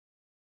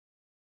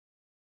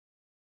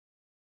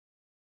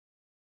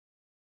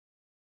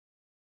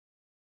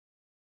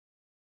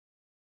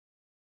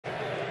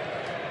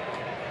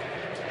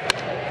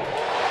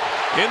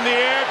In the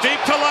air, deep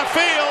to left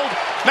field.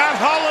 Matt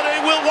Holliday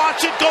will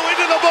watch it go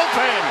into the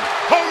bullpen.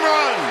 Home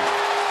run.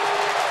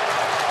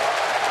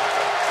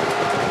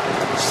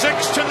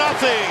 6-0.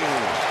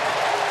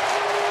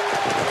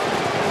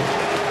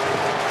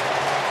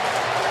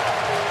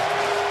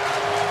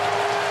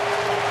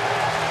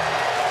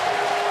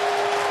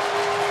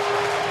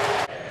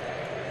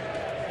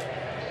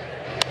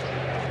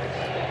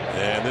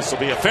 And this will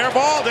be a fair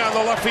ball down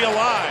the left field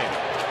line.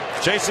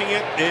 Chasing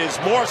it is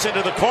Morse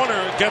into the corner.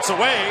 It gets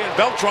away, and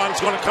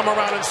Beltran's going to come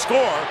around and score.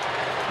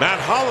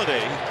 Matt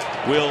Holliday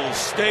will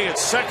stay at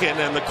second,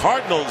 and the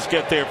Cardinals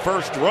get their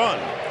first run.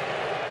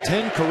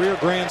 10 career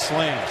grand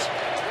slams.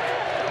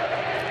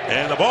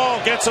 And the ball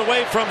gets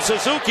away from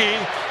Suzuki.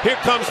 Here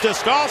comes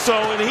Descalso,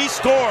 and he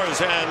scores,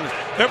 and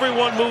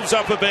everyone moves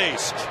up a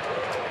base.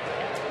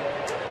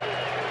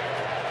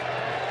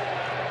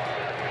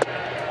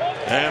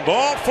 And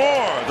ball 4,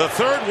 the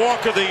third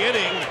walk of the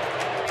inning.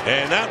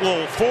 And that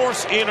will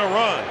force in a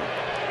run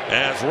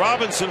as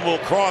Robinson will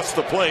cross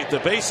the plate.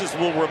 The bases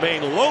will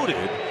remain loaded.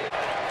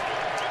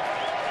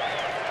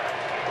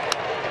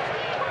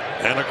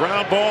 And a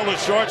ground ball to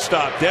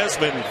shortstop.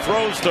 Desmond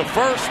throws to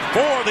first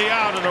for the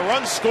out, and a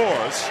run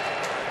scores.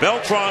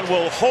 Beltran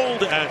will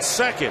hold at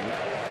second.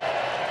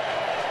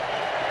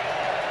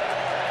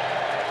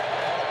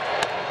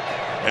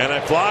 And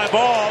a fly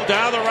ball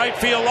down the right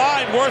field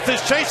line. Worth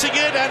is chasing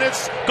it, and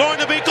it's going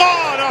to be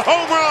gone. A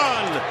home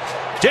run.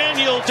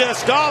 Daniel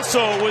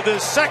Descalso, with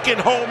his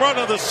second home run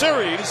of the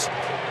series,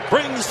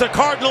 brings the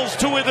Cardinals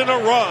to within a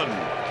run.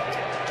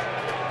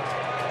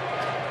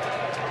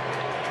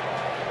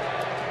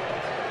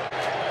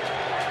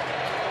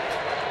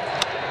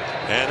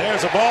 And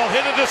there's a ball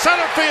hit into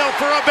center field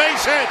for a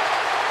base hit.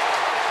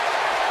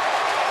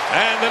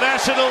 And the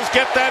Nationals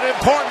get that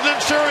important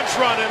insurance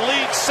run and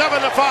lead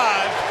 7-5.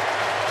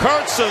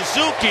 Kurt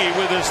Suzuki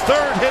with his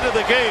third hit of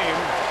the game.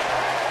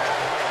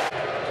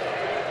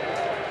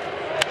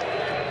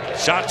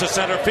 Shot to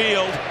center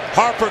field.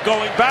 Harper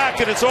going back,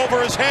 and it's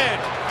over his head.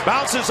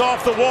 Bounces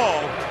off the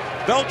wall.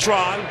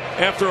 Beltran,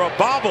 after a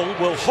bobble,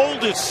 will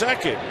hold his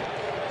second.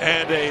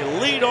 And a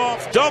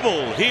leadoff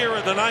double here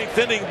in the ninth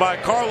inning by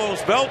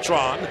Carlos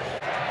Beltran.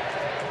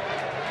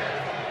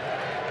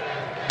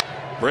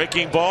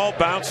 Breaking ball,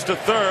 bounce to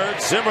third.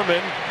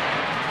 Zimmerman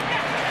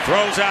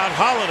throws out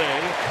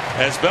Holliday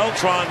as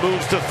Beltran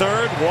moves to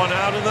third. One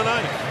out in the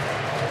ninth.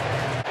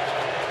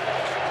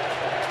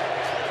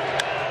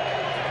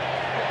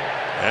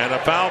 And a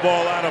foul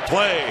ball out of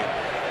play.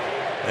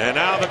 And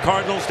now the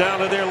Cardinals down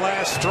to their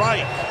last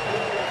strike.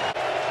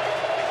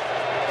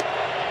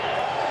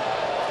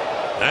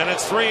 And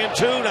it's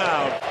 3-2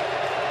 now.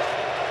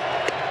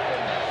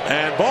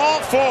 And ball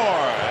 4.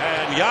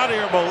 And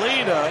Yadier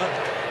Molina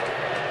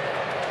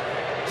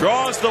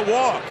draws the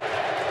walk.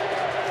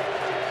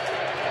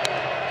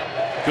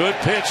 Good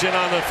pitch in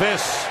on the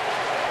fist.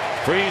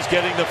 Freese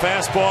getting the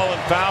fastball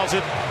and fouls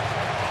it.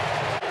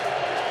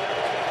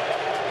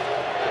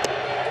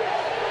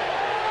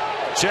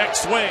 Check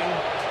swing.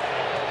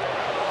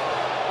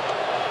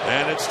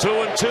 And it's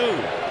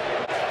 2-2.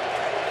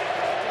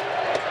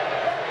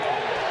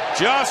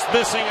 Just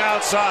missing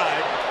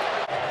outside.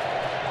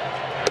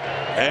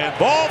 And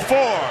ball 4.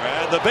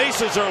 And the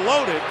bases are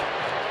loaded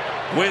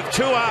with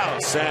 2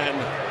 outs.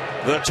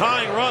 And the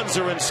tying runs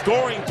are in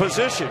scoring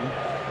position.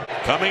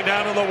 Coming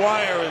down to the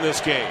wire in this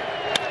game.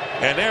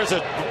 And there's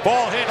a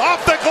ball hit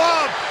off the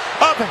glove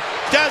of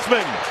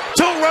Desmond.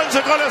 2 runs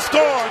are going to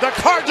score. The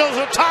Cardinals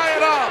will tie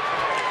it up.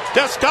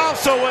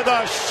 Descalso with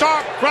a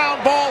sharp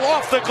ground ball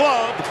off the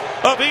glove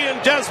of Ian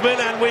Desmond,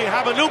 and we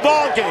have a new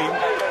ball game.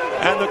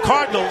 And the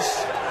Cardinals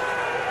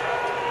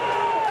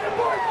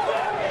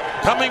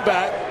coming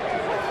back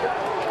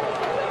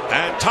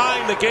and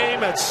tying the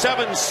game at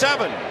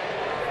 7-7.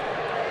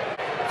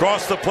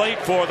 Across the plate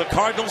for the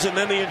Cardinals, and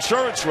then the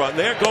insurance run.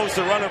 There goes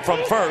the runner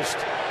from first,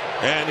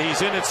 and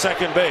he's in at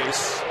second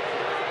base.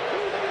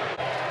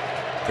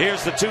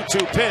 Here's the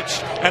 2-2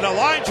 pitch, and a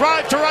line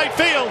drive to right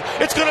field.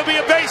 It's going to be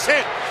a base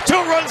hit. 2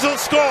 runs will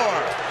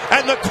score,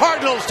 and the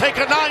Cardinals take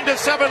a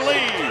 9-7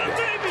 lead.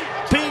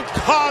 Pete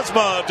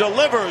Kozma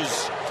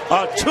delivers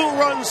a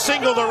 2-run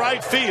single to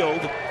right field.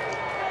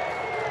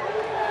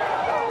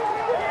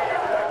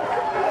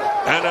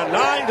 And a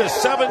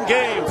 9-7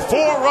 game.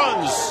 4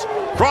 runs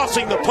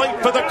crossing the plate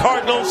for the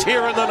Cardinals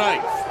here in the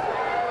ninth.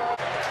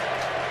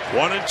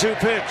 1-2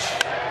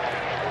 pitch,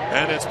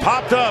 and it's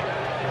popped up.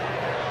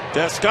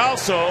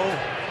 Descalso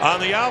on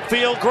the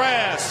outfield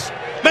grass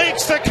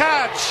makes the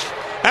catch,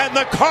 and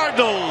the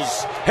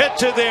Cardinals head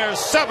to their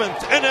 7th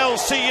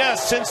NLCS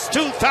since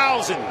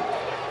 2000. In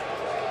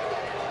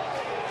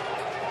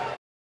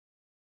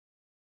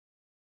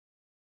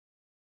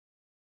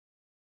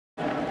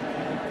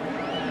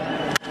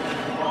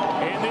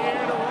the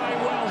air to right,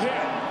 well hit.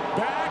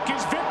 Back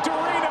is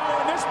Victorino,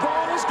 and this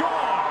ball is gone.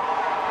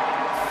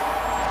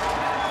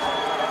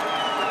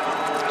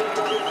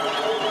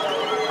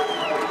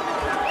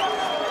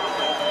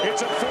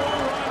 It's a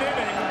 4-run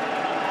inning,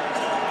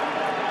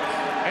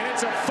 and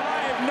it's a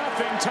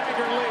 5-0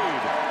 Tiger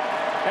lead.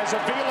 as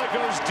Avila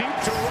goes deep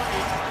to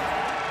right.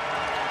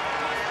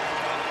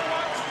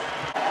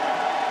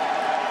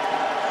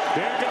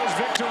 There goes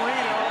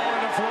Victorino,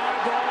 and a fly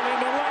ball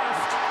into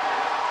left.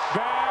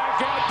 Back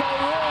at the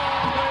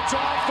wall. It's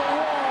off the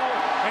wall.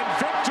 And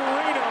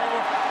Victorino,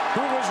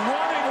 who was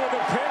running with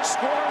a pitch,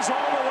 scores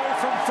all the way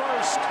from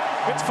first.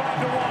 It's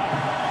 5-1.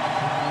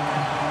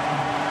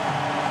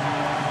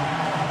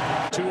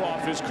 2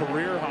 off his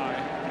career high.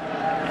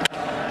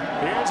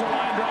 Here's a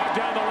line drive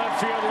down the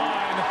left field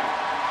line.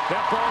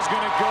 That ball's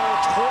going to go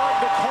toward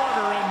the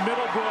corner, and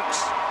Middlebrooks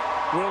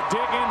will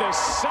dig into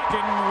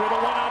second with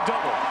a 1-out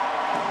double.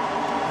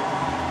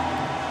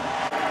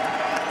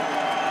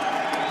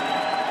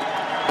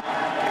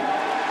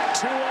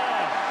 Two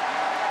on,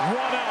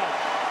 1 out.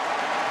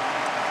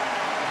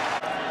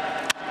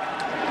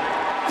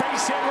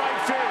 Base hit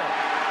right field.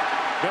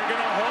 They're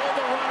going to hold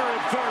the runner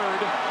at third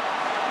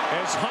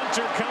as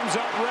Hunter comes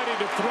up ready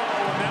to throw,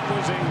 and that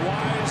was a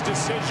wise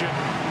decision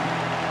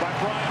by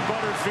Brian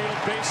Butterfield.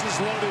 Bases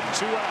loaded,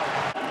 2 out.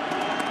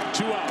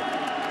 2 out.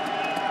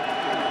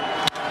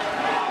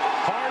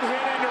 Hard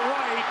hit into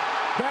right.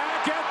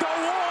 Back at the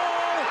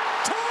wall.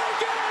 Tie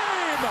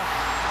game.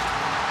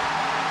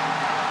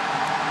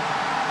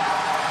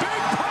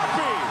 Big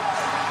Papi.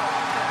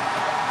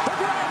 The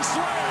grand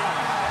slam.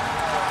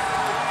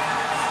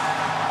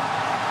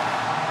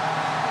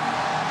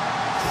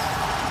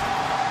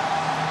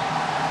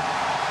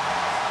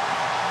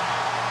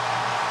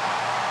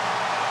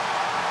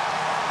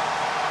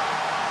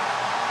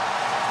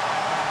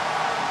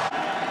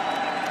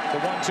 The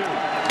 1-2.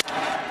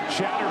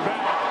 Shatter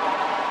back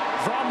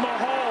from the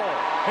hole.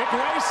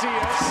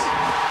 Iglesias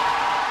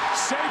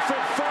safe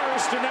at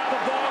first, and now the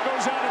ball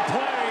goes out of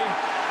play.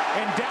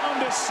 And down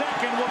to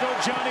second will go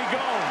Johnny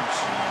Gomes.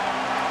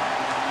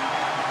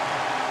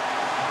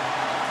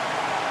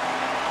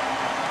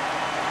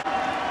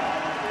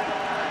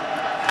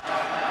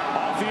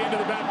 Off the end of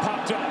the bat,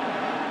 popped up.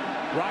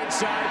 Right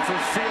side for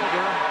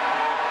Fielder.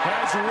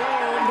 Has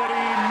room, but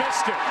he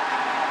missed it.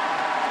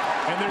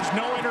 And there's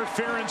no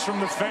interference from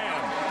the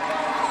fan.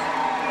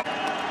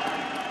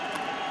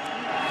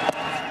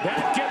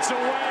 That gets away,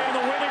 and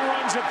the winning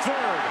run's at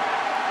third.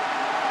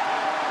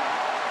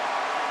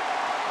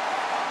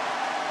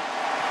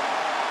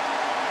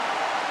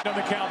 On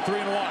the count,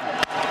 3-1.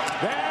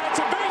 That's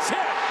a base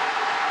hit.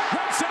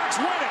 Red Sox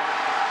win it.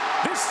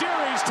 This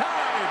series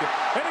tied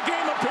at a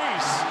game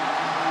apiece.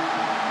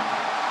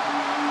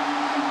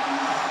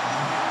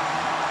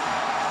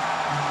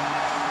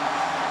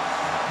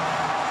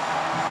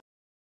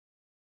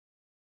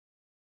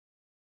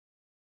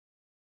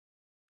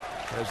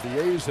 As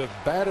the A's have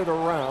batted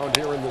around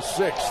here in the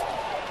 6th.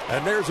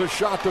 And there's a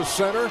shot to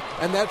center,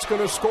 and that's going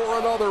to score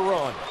another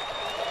run.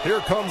 Here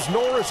comes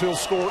Norris. He'll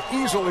score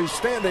easily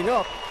standing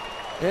up,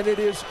 and it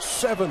is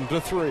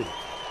 7-3.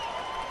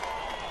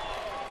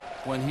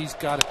 When he's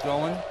got it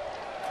going.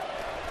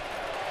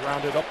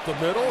 Grounded up the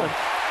middle and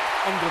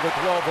under the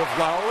glove of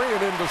Lowry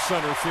and into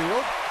center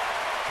field.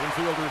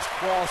 Infielders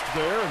crossed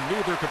there, and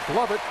neither could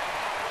glove it.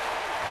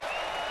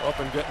 Up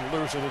and getting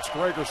loose, and it's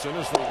Gregerson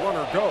as the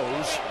runner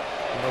goes.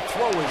 And the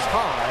throw is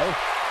high,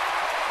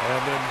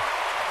 and then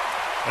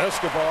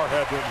Escobar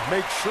had to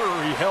make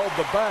sure he held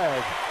the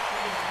bag.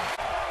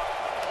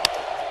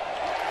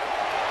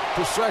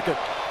 To second,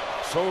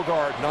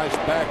 Sogard, nice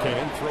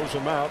backhand, throws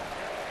him out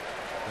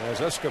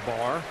as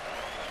Escobar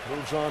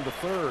moves on to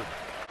third.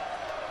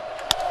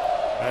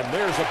 And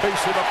there's a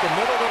base hit up the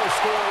middle that'll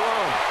score a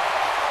run.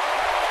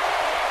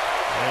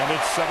 And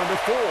it's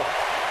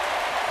 7-4.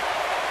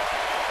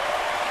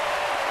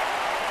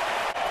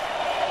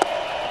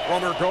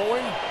 Runner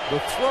going, the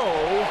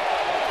throw,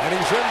 and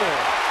he's in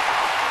there.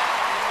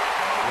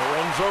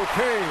 Lorenzo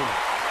Cain.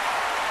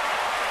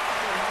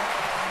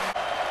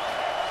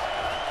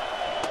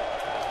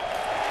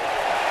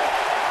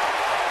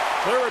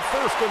 They're at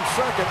first and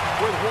second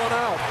with 1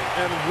 out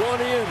and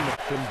 1 in.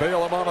 Can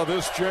bail him out of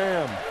this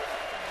jam.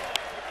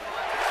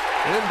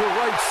 Into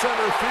right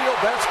center field.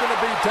 That's going to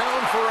be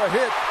down for a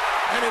hit,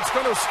 and it's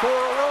going to score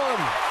a run.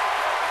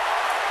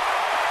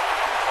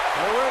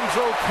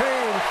 Lorenzo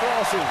Cain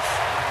crosses.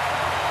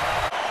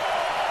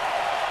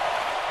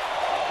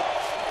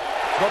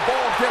 The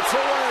ball gets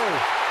away.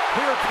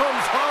 Here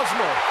comes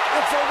Hosmer.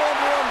 It's a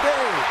 1-run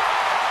day.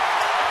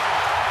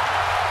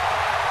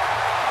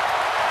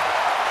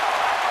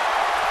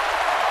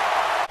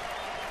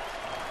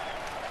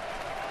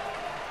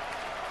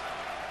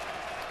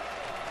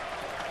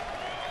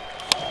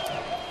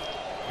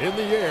 In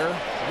the air,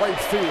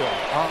 right field.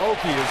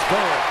 Aoki is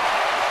gone.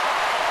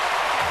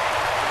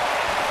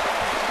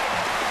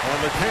 And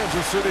the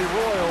Kansas City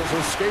Royals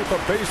escape a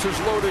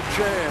bases-loaded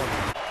jam.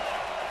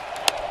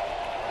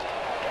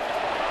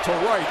 To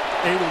right,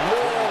 a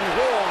long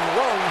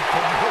run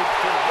from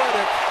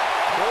Reddick.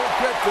 Won't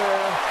get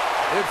there.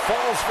 It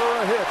falls for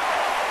a hit.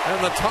 And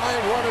the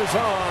tying run is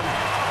on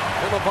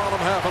in the bottom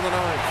half of the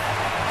 9th.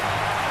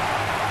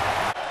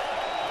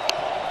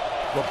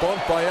 The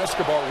bunt by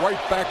Escobar right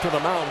back to the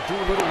mound.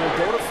 Doolittle will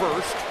go to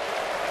first.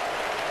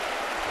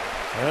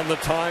 And the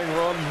tying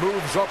run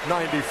moves up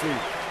 90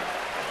 feet.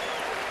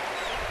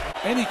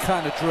 Any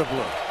kind of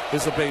dribbler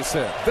is a base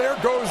hit. There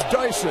goes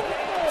Dyson.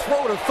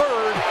 Throw to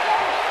third.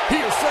 He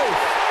is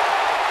safe.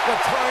 The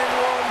tying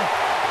run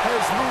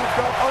has moved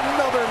up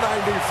another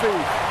 90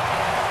 feet.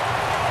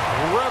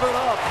 Rev it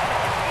up.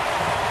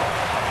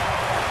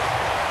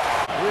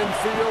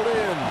 Infield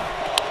in.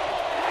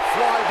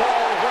 Fly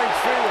ball right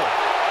field.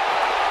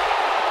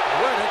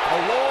 Reddick, a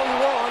long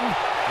run,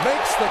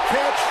 makes the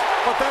catch,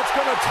 but that's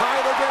going to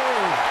tie the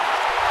game.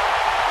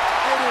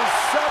 It is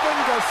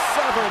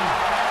 7-7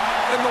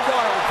 in the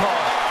wild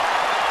card.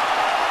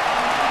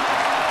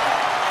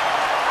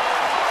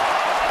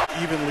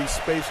 Evenly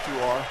spaced you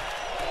are.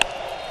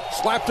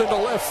 Slapped into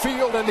left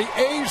field, and the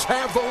A's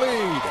have the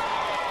lead.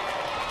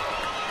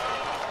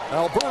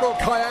 Alberto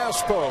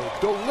Callaspo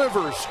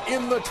delivers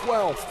in the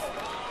 12th.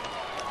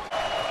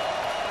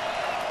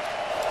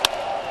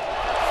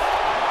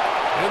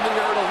 In the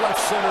air to left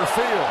center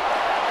field.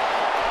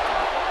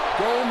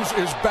 Gomes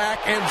is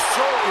back, and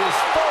so is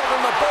Third,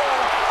 and the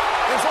ball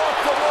is off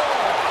the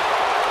wall.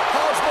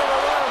 Hosmer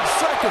around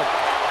second.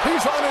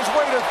 He's on his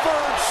way to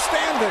third,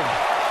 standing.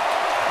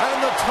 And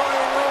the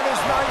tying run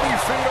is 90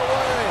 feet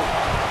away.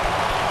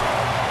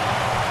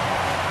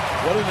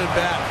 What an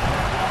at-bat.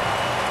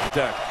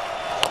 Deck.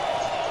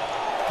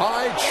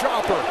 High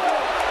chopper.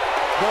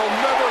 They'll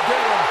never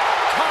get him.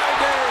 Tie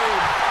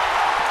game.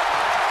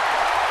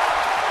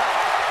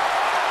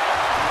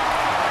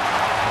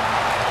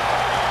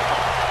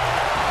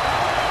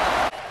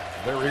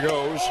 There he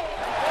goes.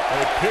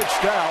 They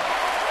pitched out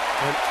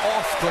and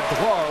off the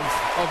glove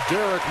of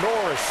Derek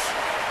Norris.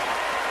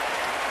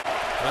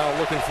 Now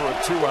looking for a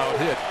 2-out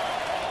hit.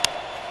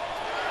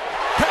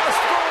 Pass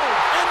through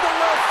into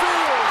left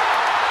field.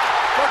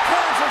 The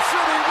Kansas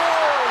City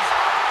Royals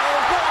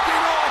are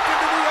walking off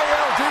into the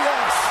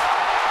ALDS.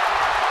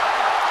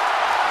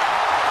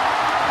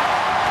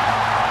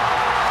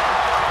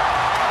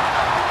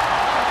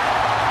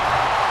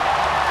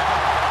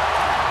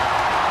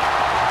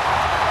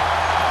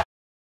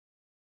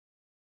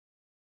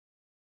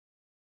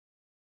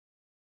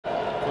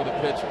 For the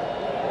pitcher.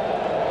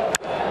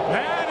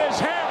 That is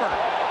hammered.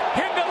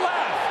 Hit to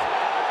left.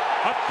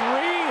 A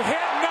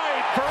 3-hit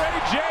night for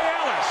A.J.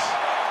 Ellis.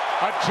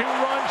 A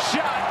 2-run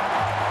shot.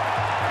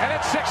 And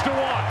it's 6-1.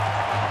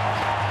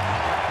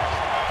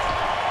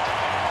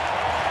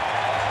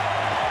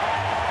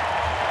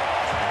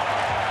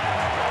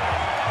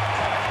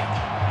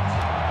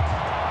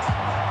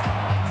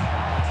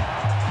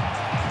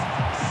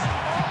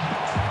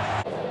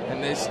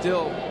 And they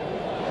still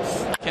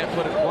can't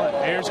put it in play.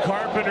 Here's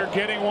Carpenter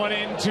getting one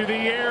into the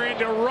air,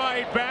 into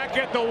right, back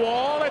at the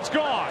wall. It's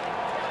gone.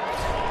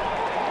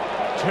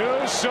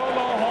 2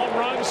 solo home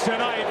runs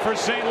tonight for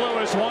St.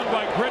 Louis, one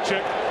by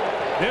Grichuk,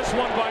 this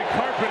one by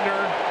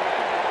Carpenter.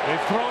 They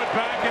throw it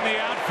back in the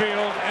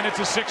outfield, and it's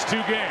a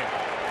 6-2 game.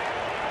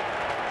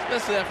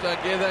 Especially after I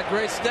gave that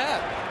great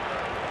stat.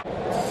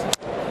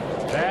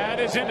 That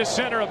is into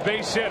center, a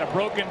base hit, a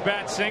broken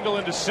bat single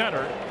into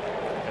center.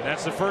 And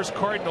that's the first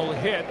Cardinal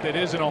hit that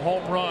isn't a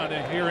home run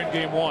here in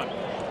game 1.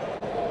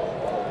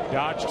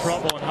 Dodge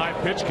trouble and high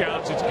pitch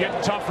counts. It's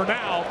getting tougher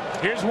now.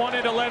 Here's one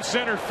into left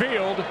center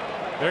field.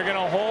 They're going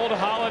to hold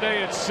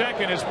Holiday at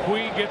second as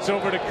Puig gets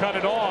over to cut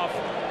it off.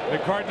 The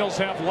Cardinals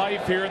have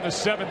life here in the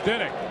 7th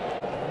inning.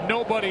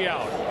 Nobody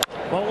out.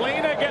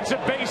 Molina gets a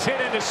base hit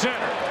into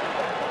center.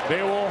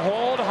 They will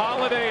hold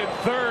Holiday at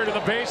third, and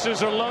the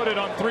bases are loaded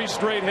on 3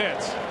 straight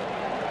hits.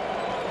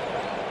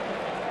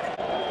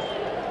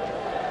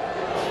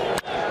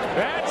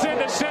 That's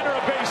into center,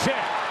 a base hit.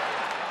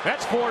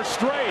 That's 4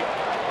 straight.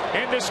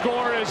 In to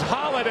score is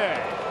Holiday.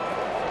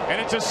 And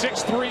it's a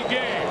 6-3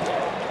 game.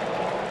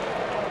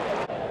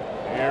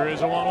 Here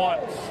is a 1-1.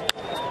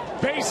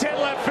 Base hit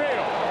left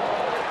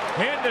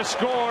field. In to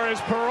score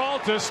is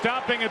Peralta.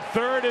 Stopping at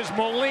third is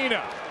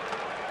Molina.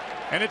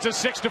 And it's a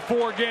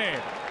 6-4 game.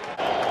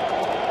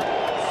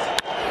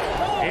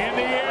 In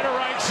the air to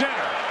right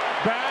center.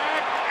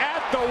 Back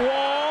at the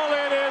wall.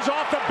 It is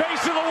off the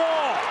base of the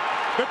wall.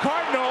 The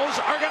Cardinals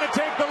are going to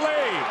take the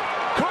lead.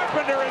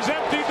 Carpenter has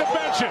emptied the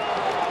bench.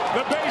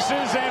 The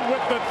bases, and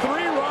with the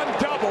 3-run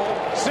double,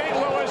 St.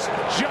 Louis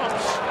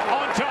jumps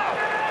on top.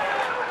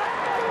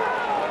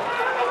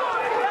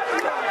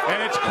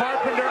 And it's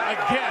Carpenter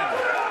again.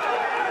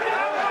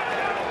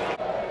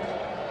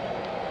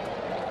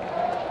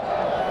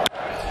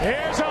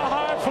 Here's a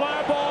high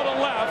fly ball to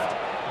left.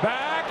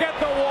 Back at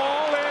the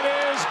wall. It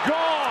is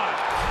gone.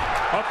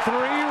 A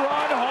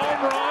 3-run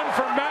home run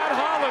for Matt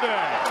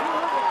Holiday.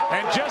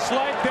 And just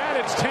like that,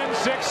 it's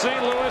 10-6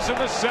 St. Louis in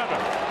the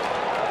 7th.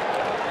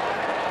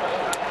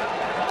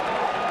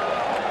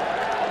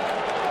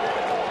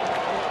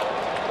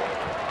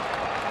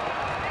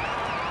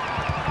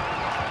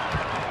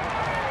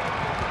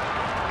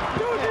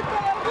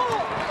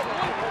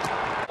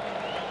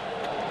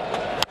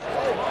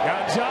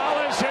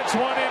 Gonzalez hits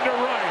one into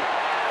right.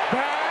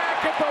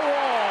 Back at the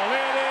wall.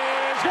 It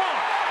is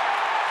gone.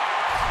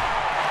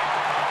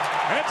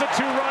 And it's a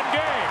 2-run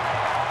game.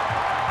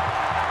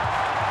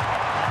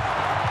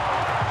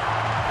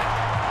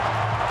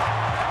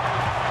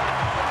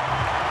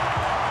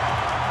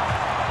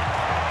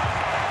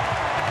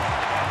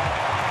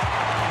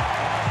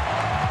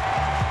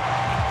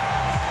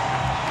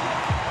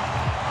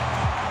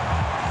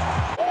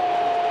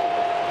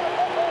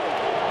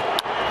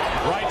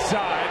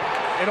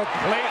 It'll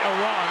plate a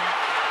run.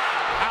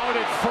 Out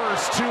at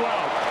first, 2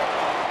 out.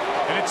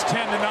 And it's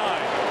 10-9.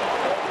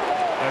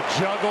 A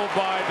juggle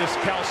by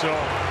Descalso.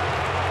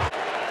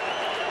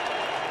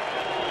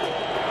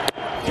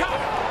 Got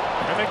it!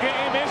 And the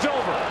game is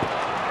over.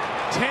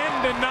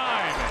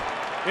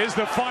 10-9 is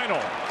the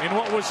final in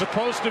what was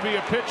supposed to be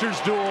a pitcher's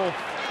duel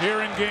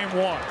here in Game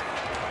 1.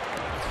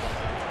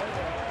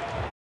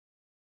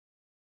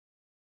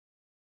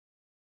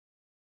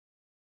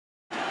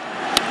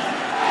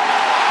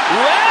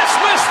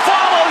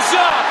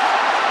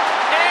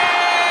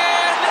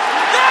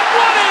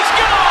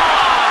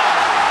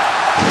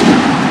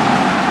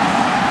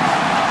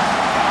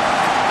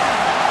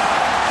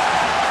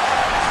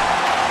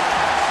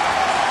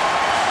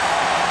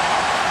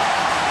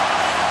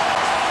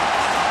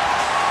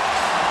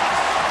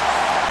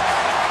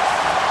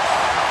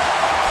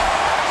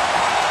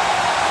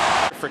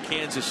 For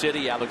Kansas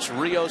City, Alex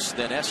Rios,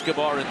 then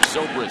Escobar and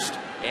Zobrist,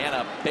 and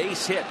a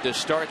base hit to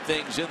start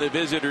things in the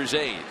visitors'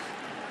 eighth.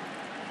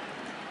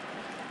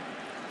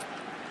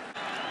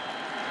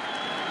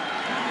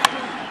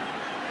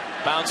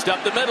 Bounced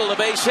up the middle, a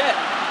base hit,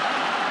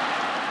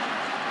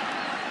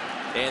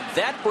 and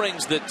that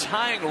brings the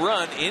tying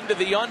run into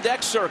the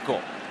on-deck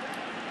circle.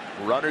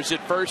 Runners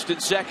at first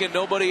and second,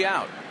 nobody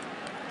out.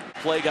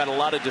 Play got a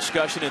lot of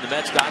discussion in the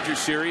Mets-Dodgers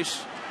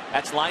series.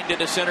 That's lined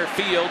into center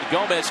field.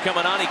 Gomez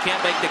coming on. He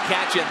can't make the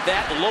catch, and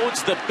that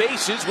loads the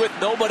bases with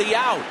nobody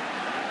out.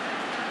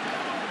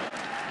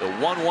 The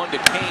 1-1 to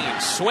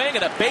Kane. Swing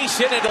and a base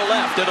hit into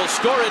left. It'll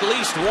score at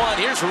least one.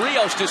 Here's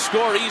Rios to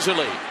score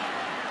easily.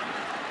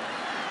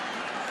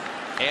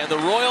 And the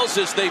Royals,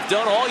 as they've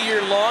done all year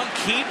long,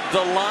 keep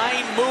the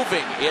line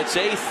moving. It's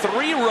a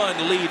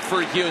 3-run lead for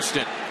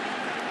Houston.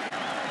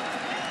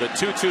 The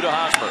 2-2 to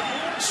Hosmer.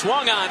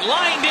 Swung on,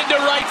 lined into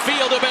right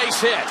field, a base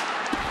hit.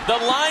 The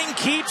line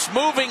keeps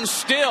moving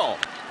still.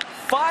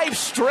 5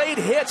 straight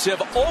hits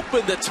have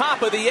opened the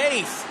top of the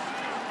eighth.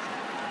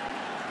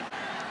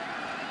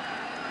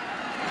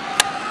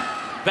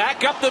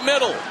 Back up the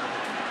middle.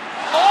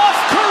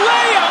 Off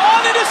Correa,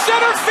 on into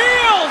center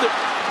field.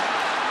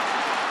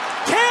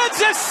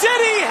 Kansas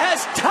City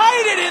has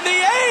tied it in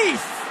the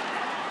eighth.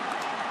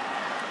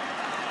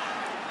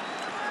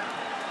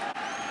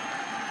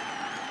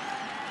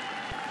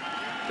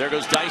 There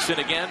goes Dyson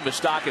again.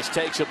 Moustakas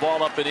takes a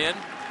ball up and in.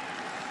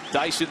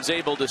 Dyson's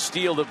able to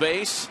steal the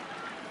base.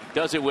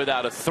 Does it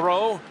without a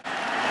throw.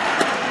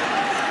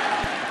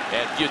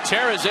 And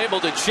Gutierrez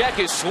able to check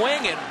his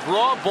swing and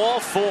draw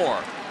ball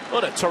 4.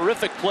 What a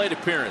terrific plate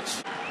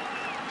appearance.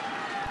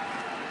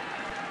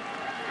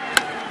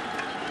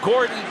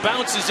 Gordon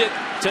bounces it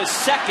to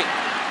second.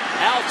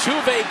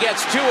 Altuve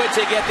gets to it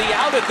to get the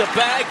out at the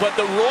bag, but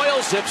the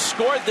Royals have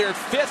scored their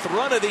 5th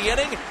run of the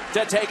inning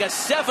to take a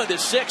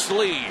 7-6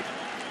 lead.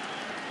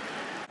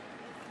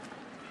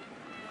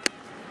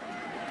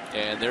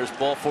 And there's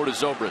ball 4 to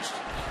Zobrist.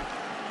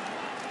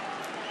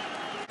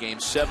 Game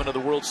 7 of the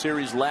World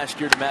Series last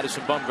year to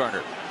Madison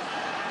Bumgarner.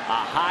 A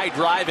high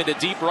drive into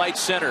deep right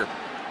center.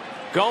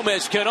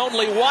 Gomez can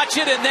only watch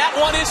it, and that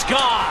one is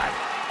gone.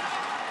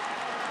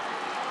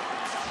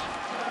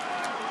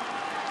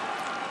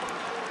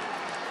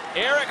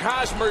 Eric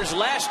Hosmer's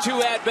last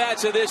 2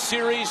 at-bats of this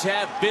series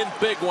have been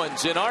big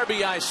ones. An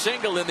RBI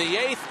single in the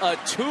 8th, a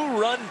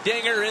 2-run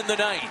dinger in the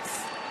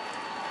 9th.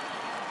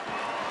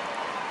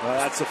 Well,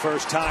 that's the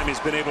first time he's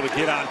been able to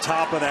get on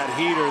top of that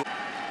heater.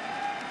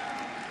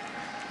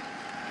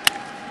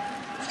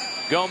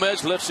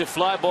 Gomez lifts a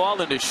fly ball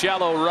into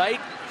shallow right.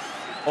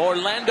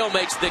 Orlando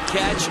makes the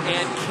catch,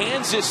 and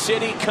Kansas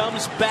City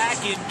comes back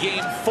in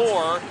Game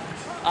 4.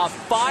 A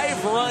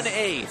 5-run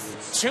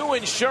 8th. 2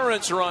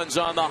 insurance runs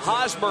on the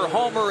Hosmer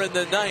homer in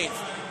the 9th.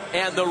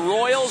 And the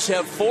Royals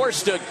have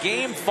forced a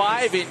Game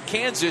 5 in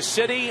Kansas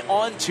City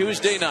on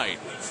Tuesday night.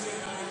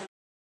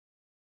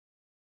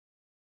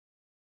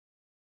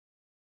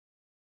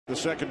 The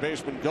second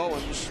baseman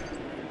Goins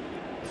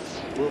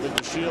moving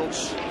to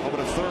Shields over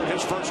to third,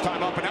 his first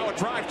time up, and now a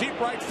drive deep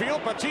right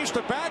field.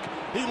 Batista back,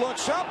 he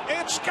looks up,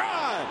 it's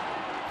gone.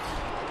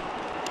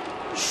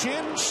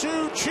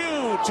 Shin-Soo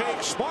Choo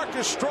takes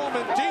Marcus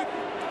Stroman deep,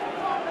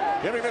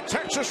 giving the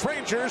Texas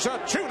Rangers a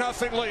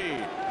 2-0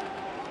 lead.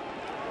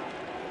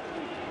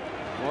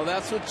 Well,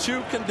 that's what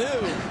Choo can do.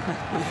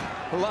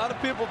 A lot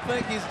of people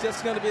think he's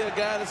just going to be a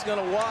guy that's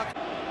going to walk.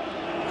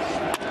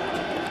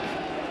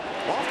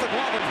 Off the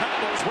glove and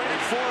handles,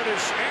 waiting for it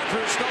is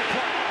Andrews, no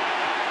play.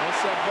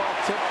 Once that ball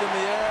tipped in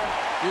the air,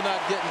 you're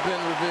not getting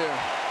Ben Revere.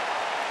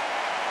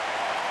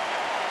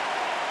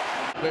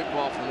 Big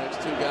ball from the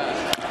next 2 guys.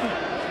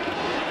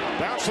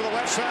 Bounce to the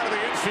left side of the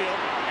infield.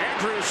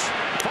 Andrews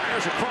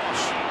fires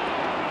across.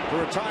 The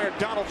retired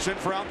Donaldson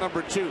for out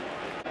number 2.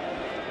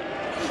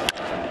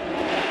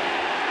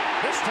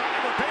 This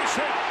time a base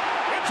hit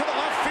into the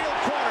left field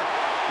corner.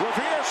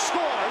 Revere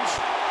scores.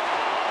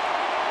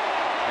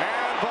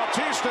 And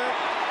Bautista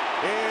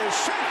is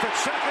safe at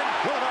second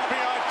with an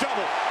RBI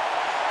double.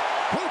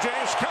 Blue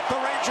Jays cut the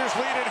Rangers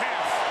lead in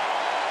half.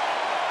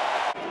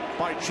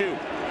 By Choo.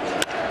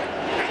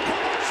 And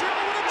Carlos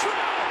with a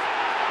drive.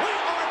 We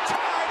are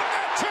tied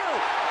at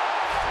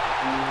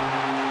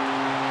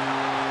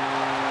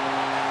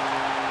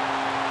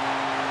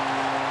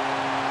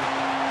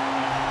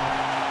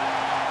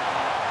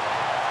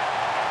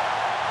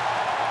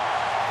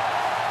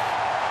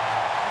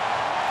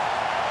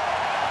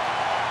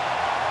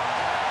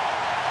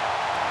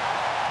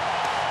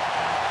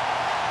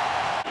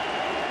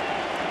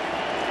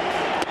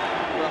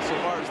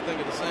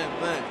thinking the same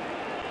thing.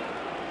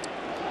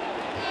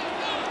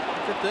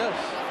 Look at this.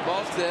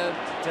 Ball's dead.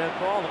 Dead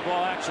ball. The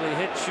ball actually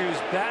hit Chu's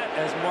bat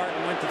as Martin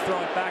went to throw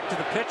it back to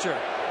the pitcher.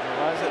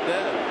 Why is it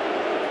dead?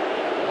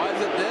 Why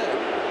is it dead?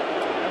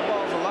 That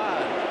ball's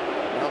alive.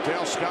 Well,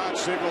 Dale Scott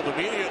signaled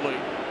immediately.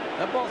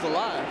 That ball's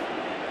alive.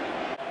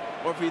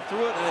 Or if he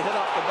threw it and it hit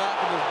off the back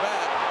of his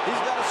bat,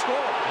 he's got to score.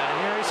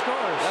 And here he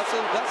scores.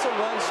 That's a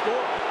run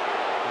score.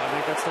 I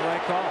think that's the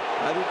right call.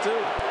 I do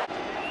too.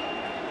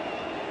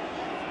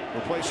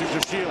 Replacing the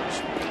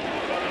Shields.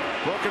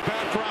 Broken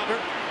back grounder.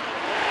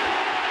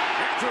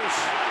 Andrews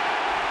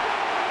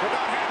could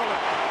not handle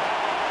it.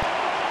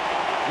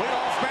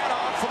 Leadoff man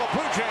on for the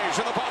Blue Jays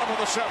in the bottom of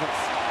the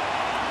 7th.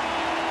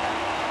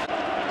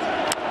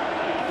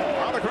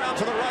 On the ground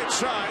to the right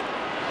side.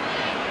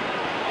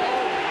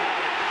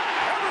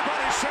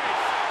 Everybody's safe.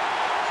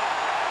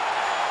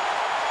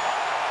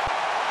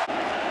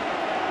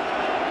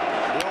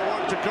 The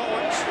 0-1 to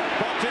Goins.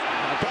 Bumped it.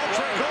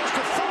 Beltran goes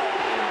to third.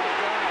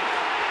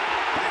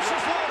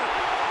 Bases loaded.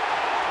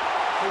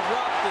 He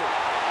dropped it.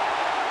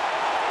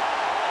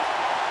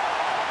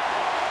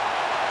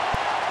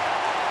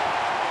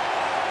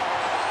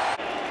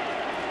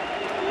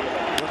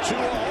 The 2-0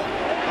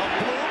 of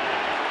Bloom.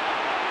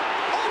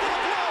 Over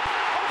the glove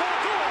of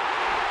Verdua.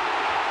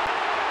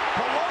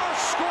 Pelota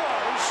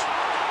scores.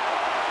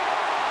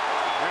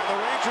 And the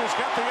Rangers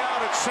get the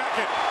out at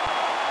second.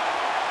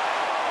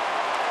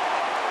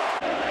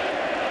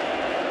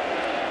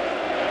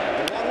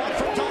 The 1-1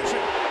 from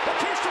Dyson.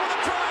 Batista with a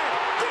drive.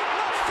 Deep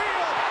left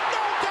field.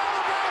 No doubt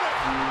about it.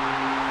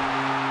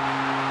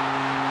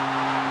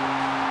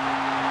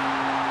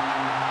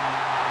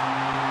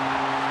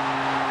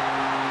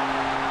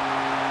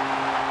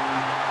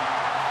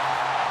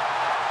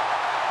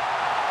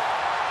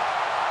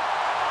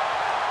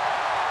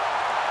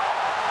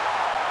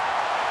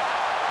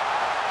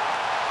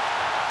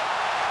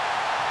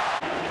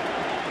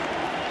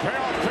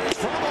 Payoff pitch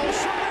from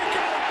Osuna.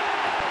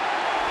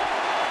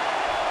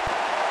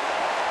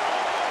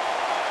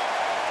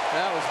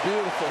 That was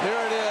beautiful.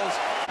 Here it is.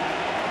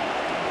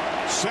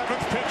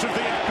 7th pitch of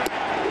the at-bat.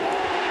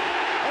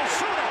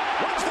 Osuna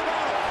runs the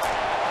battle.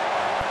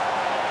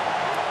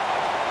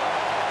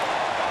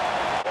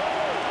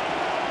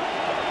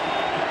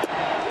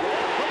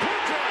 The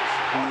Blue Jays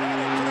are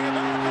heading to the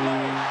American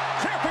League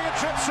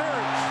Championship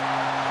Series.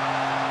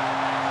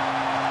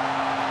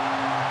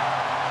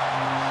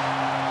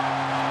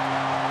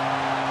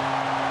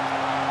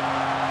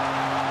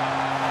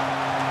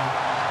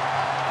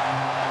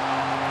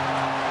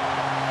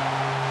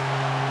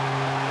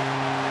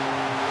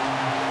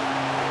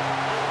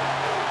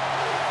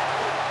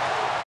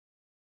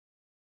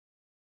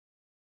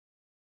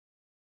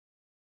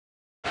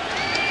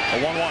 A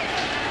 1-1. In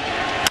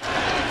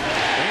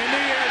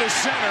the air to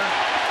center.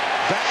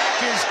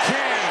 Back is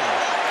Kane.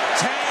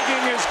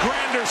 Tagging is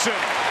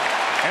Granderson.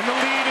 And the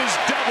lead is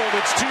doubled.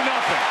 It's 2-0.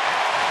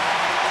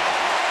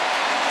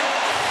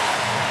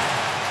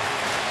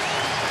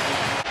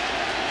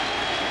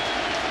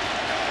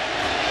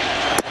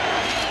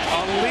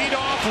 A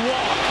leadoff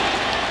walk.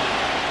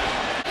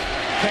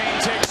 Kane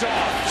takes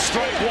off.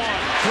 Strike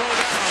one. Throw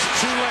down.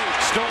 Too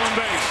late. Stolen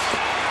base.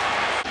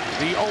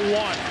 The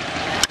 0-1.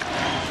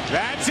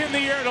 That's in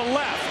the air to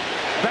left.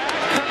 Back,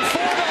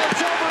 Conforto,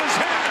 it's over his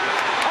head.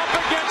 Up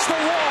against the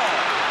wall.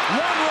 1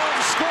 run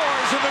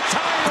scores, and the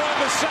tying run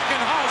to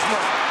second,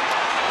 Hosmer.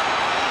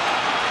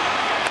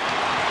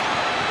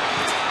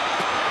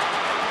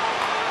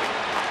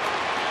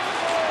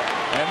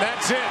 And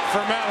that's it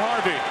for Matt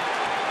Harvey.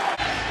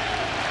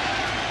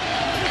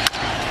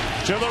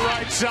 To the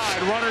right side,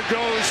 runner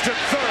goes to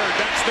third.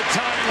 That's the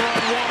tying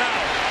run, 1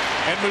 out.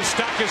 And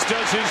Moustakas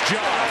does his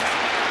job.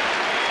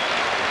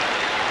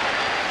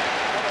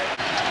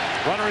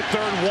 Runner at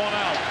third, 1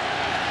 out.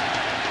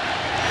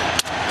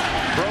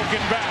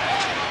 Broken back.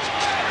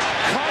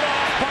 Cut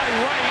off by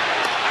right.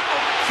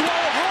 Out.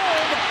 Throw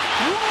home.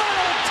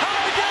 Royal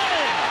tie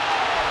game.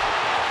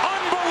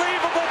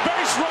 Unbelievable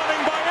base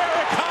running by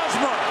Eric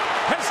Hosmer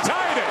has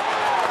tied it.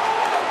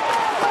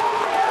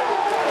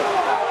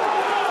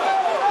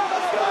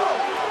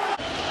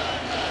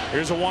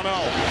 Here's a 1-0.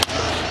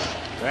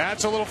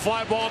 That's a little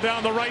fly ball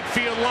down the right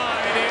field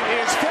line.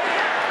 It is fair.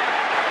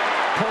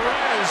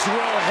 Perez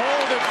will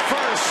hold it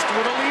first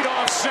with a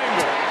leadoff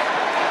single.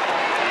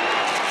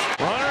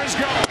 Runners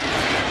go.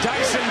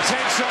 Dyson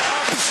takes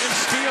off and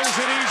steals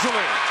it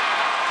easily.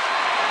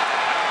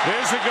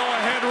 There's the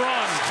go-ahead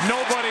run.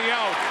 Nobody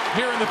out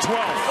here in the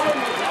 12th.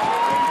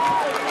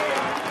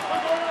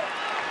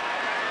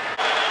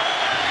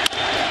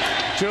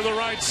 To the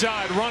right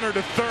side, runner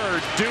to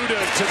third.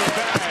 Duda to the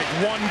bag,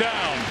 1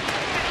 down.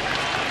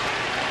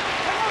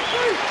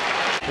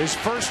 His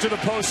first of the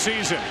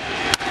postseason.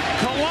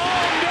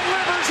 Colon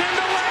delivers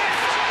into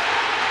left.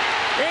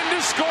 In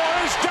to score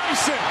is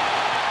Dyson.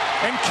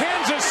 And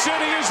Kansas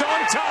City is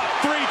on top,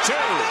 3-2.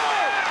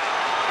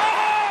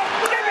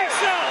 Oh, give me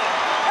some.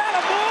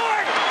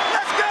 Attaboy.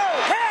 Let's go.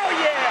 Hell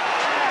yeah.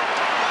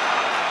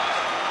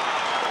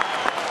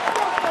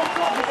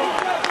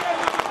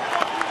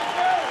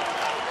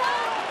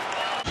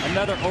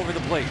 Another over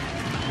the plate.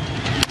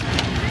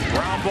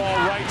 Ground ball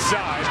right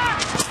side.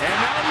 And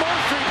now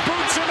Murphy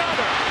boots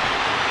another.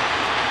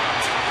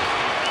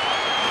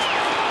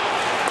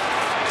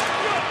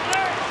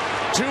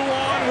 Two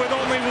on with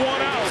only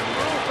one out.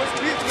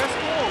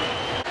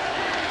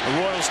 The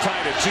Royals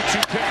tied it.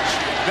 2-2 pitch.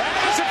 That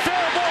is a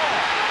fair ball.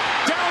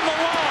 Down the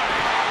line.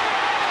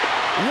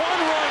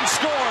 One run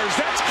scores.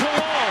 That's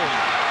Cologne.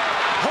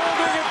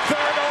 Holding at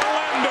third,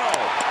 Orlando.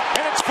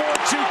 And it's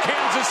 4-2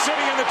 Kansas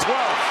City in the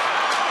 12th.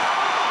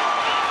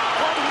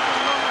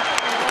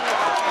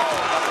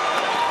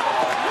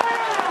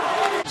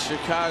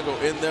 Chicago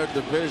in their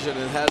division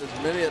and had as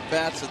many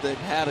at-bats as they've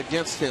had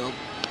against him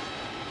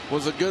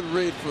was a good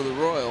read for the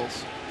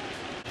Royals.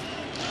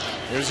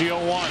 Here's the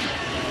 0-1.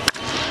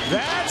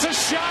 That's a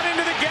shot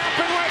into the gap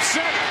in left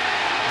center.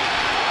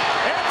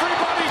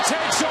 Everybody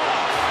takes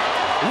off.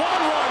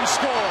 One run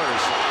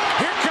scores.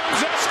 Here comes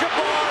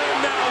Escobar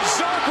and now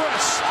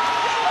Zobrist.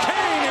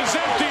 Kane has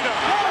emptied him.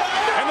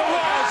 And the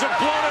Royals have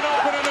blown it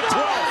open in the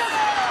 12th.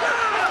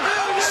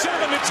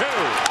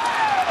 7-2.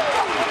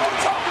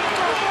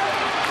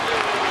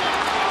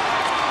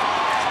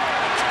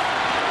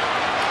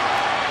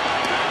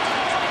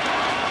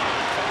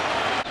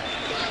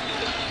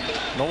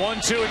 The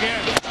 1-2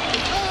 again.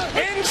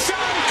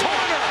 Inside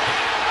corner.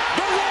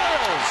 The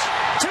Royals,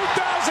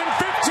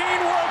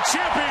 2015 World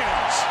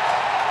Champions.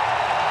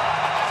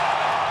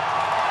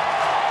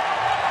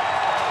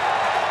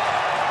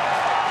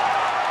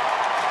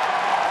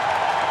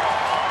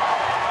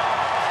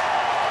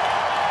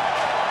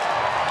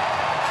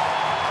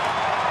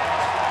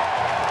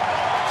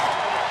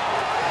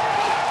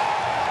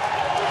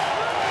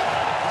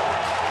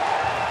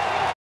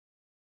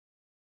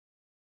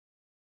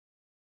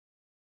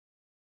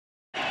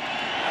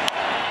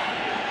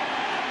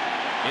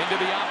 Into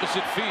the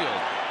opposite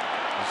field.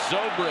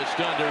 Zobrist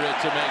under it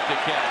to make the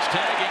catch.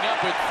 Tagging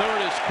up at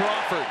third is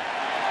Crawford.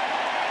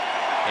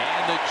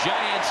 And the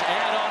Giants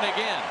add on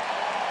again.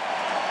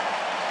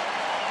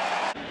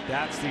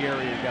 That's the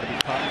area you got to be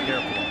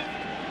careful of.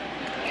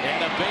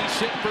 And a base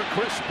hit for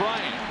Chris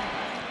Bryant.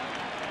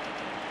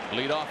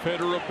 Leadoff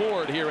hitter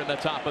aboard here in the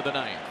top of the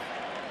ninth.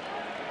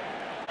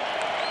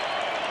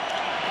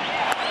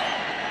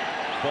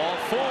 Ball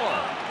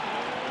 4.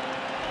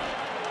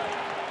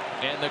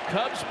 And the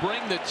Cubs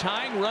bring the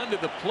tying run to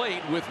the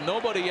plate with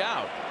nobody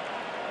out.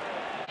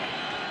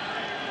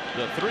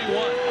 The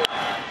 3-1.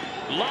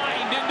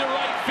 Lined into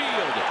right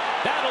field.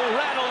 That'll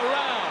rattle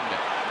around.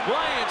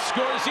 Bryant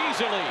scores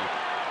easily.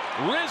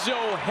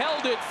 Rizzo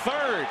held it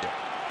third.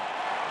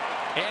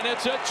 And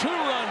it's a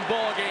 2-run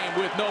ball game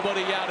with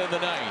nobody out in the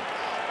ninth.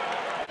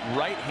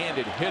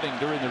 Right-handed hitting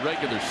during the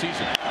regular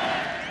season.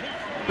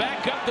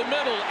 Back up the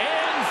middle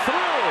and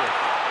through.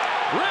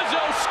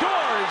 Rizzo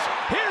scores.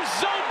 Here's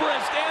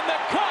Zobrist, and the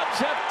Cubs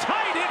have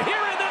tied it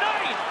here in the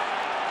ninth.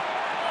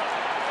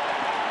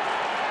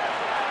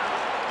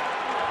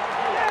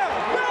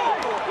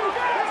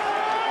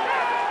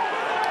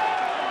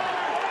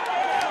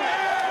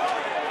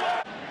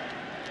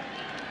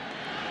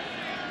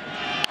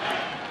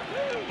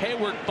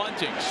 Hayward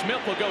bunting.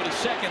 Smith will go to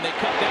second. They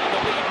cut down the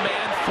lead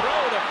man.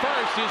 Throw to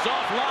first is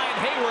offline.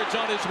 Hayward's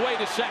on his way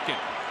to second.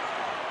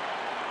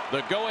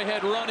 The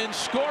go-ahead run in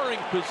scoring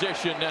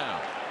position now.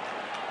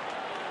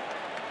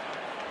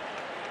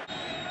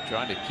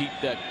 Trying to keep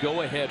that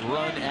go-ahead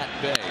run at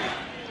bay.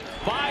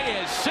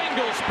 Baez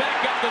singles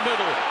back up the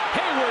middle.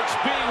 Hayward's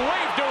being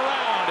waved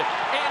around,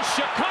 and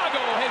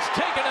Chicago has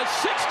taken a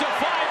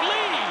 6-5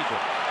 lead.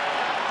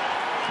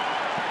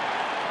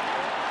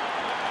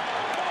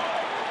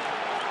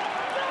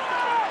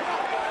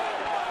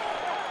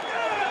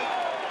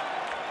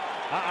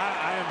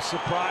 I am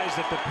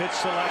surprised at the pitch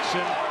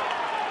selection.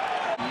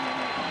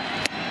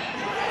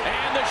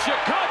 And the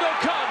Chicago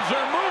Cubs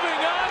are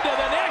moving on to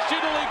the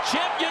National League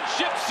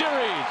Championship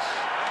Series.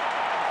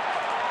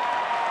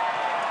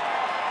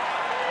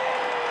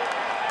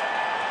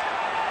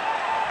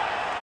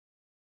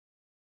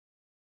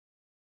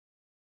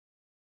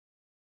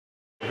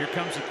 Here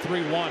comes a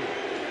 3-1.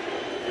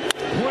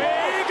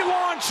 Puig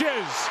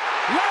launches.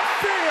 Left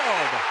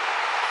field.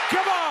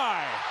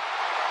 Goodbye.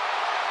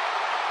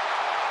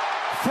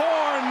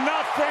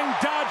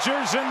 4-0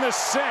 Dodgers in the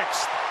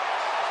 6th.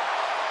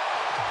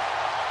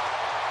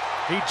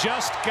 He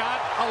just got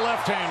a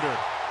left-hander.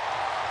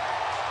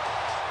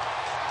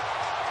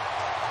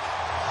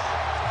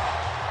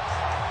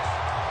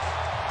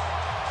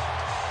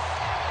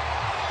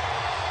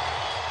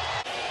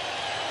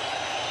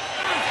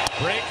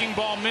 Breaking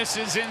ball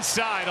misses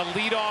inside, a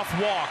leadoff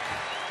walk.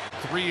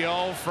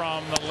 3-0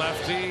 from the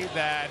lefty.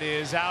 That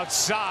is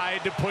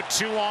outside to put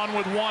 2 on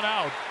with 1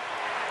 out.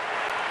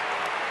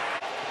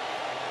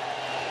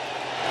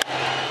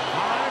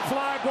 High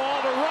fly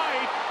ball to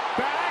right.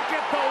 Back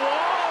at the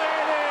wall.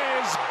 It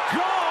is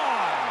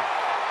gone.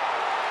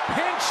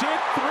 Pinch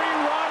hit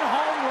 3-run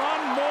home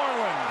run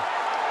Moreland.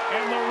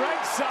 And the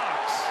Red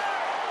Sox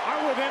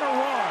are within a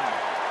run.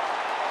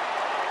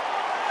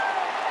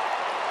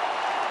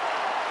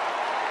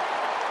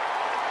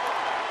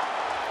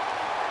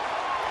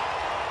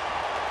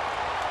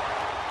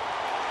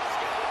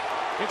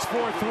 It's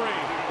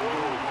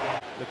 4-3.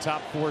 The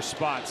top 4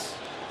 spots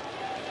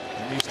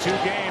in these 2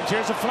 games.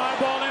 Here's a fly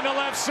ball into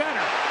left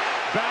center.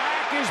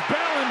 Back is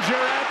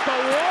Bellinger at the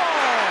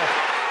wall.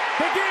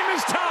 The game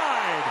is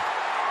tied.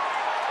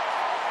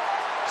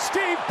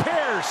 Steve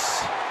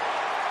Pearce.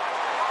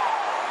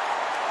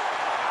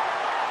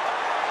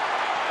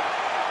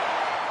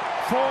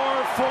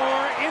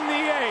 Four in the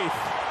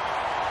 8th.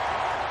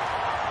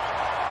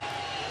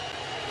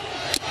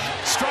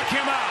 Struck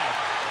him out.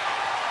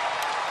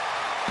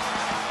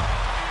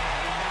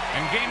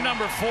 And game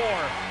number 4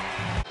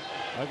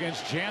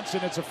 against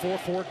Jansen. It's a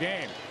 4-4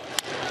 game.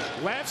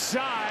 Left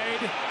side,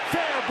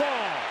 fair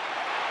ball.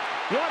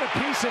 What a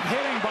piece of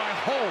hitting by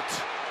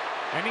Holt.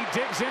 And he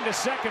digs into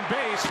second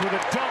base with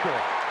a double.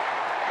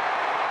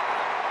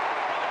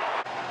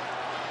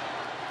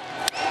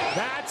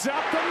 That's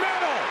up the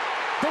middle.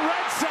 The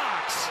Red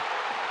Sox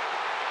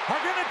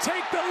are going to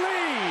take the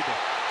lead.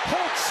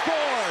 Holt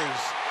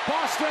scores.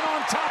 Boston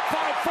on top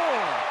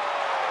 5-4.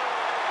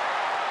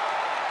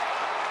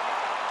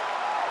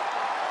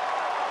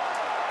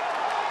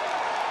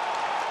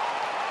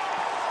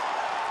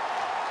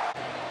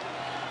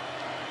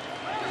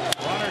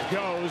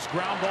 Goes,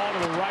 ground ball to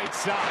the right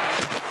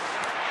side.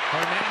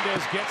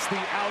 Hernandez gets the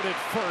out at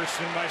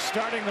first, and by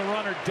starting the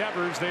runner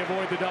Devers, they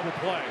avoid the double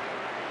play.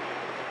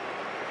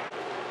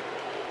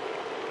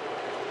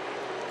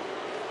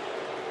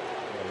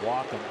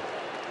 Walk him.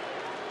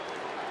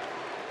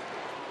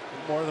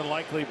 More than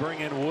likely bring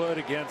in Wood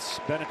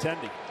against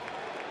Benintendi.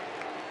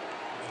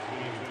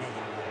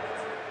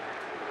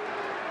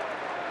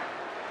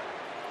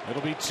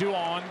 It'll be 2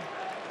 on.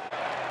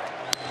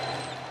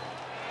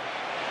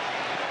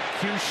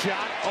 Q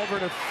shot over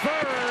to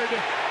third,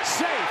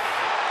 safe,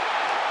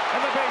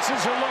 and the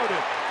bases are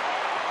loaded.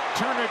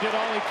 Turner did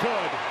all he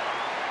could.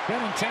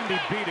 Benintendi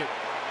beat it.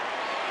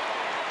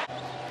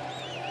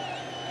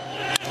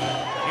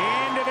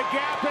 Into the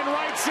gap in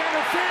right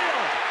center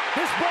field.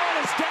 This ball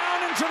is down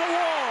into the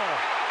wall.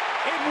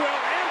 It will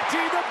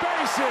empty the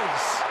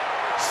bases.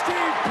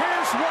 Steve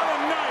Pearce, what a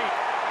night.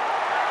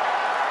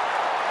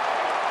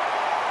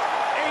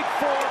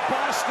 8-4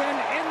 Boston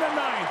in the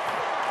 9th.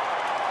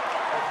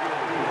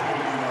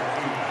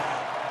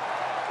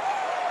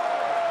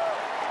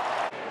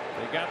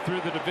 They got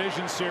through the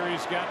division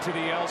series, got to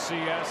the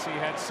LCS. He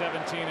had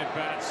 17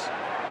 at-bats.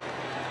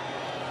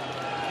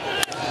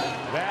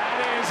 That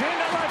is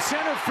into left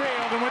center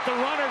field, and with the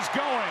runners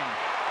going,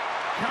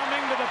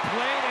 coming to the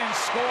plate and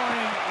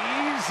scoring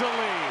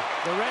easily.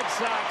 The Red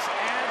Sox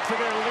add to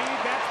their lead.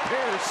 That's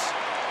Pearce.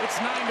 It's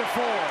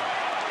 9-4.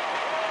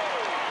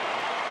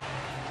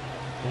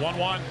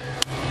 1-1.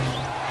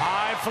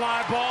 High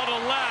fly ball to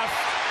left.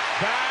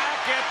 Back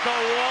at the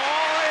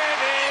wall.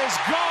 It is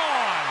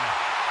gone.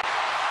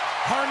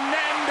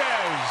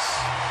 Hernandez.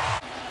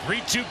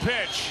 3-2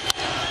 pitch.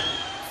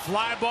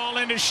 Fly ball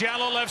into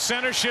shallow left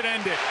center should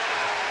end it.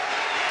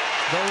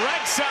 The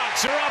Red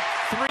Sox are up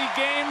 3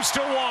 games to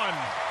 1.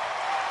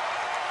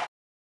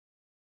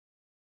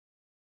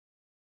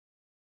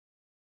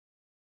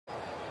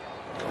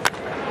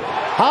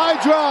 High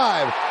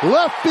drive,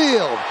 left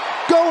field,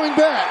 going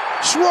back.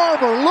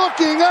 Schwarber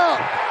looking up.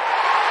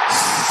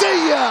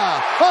 See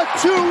ya! A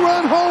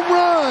 2-run home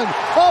run,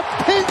 a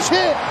pinch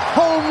hit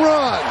home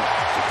run,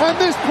 and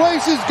this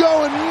place is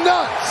going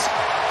nuts.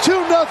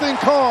 2-0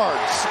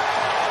 Cards.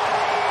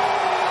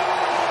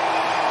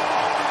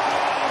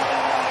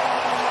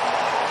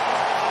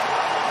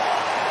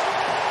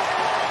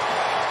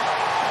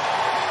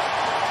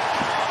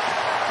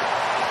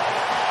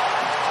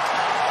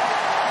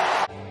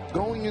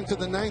 Going into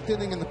the 9th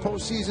inning in the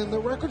postseason, the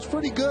record's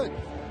pretty good.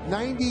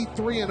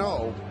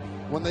 93-0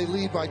 when they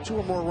lead by 2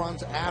 or more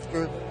runs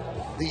after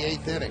the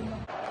 8th inning.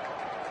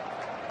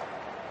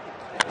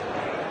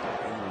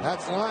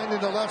 That's lined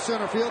into left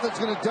center field. It's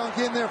going to dunk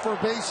in there for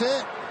a base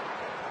hit.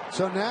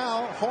 So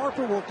now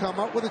Harper will come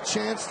up with a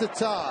chance to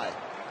tie.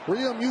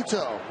 Rio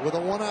Muto with a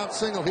 1-out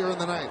single here in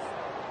the 9th.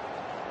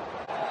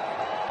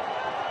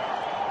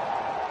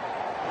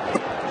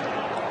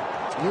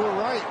 You were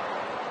right.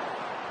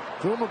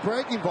 Threw him a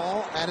breaking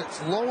ball, and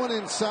it's low and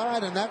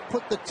inside, and that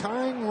put the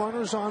tying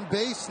runners on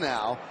base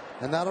now,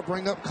 and that'll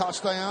bring up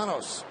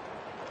Castellanos.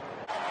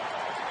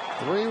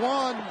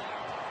 3-1.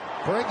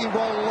 Breaking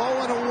ball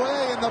low and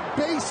away, and the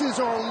bases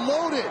are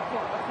loaded.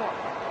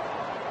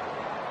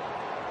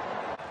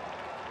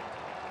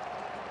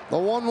 The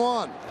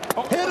 1-1.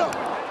 Hit him.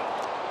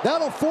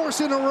 That'll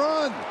force in a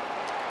run.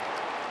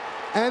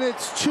 And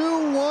it's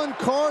 2-1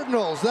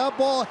 Cardinals. That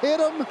ball hit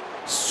him.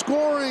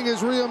 Scoring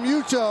is Rio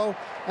Muto,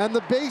 and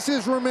the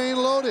bases remain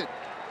loaded.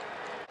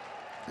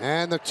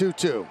 And the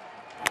 2-2.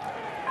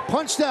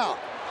 Punched out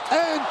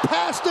and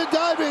past the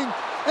diving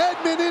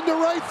Edman into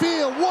right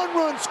field.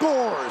 1-run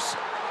scores.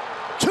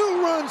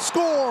 2-run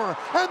score,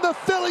 and the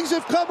Phillies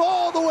have come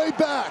all the way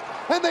back,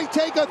 and they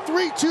take a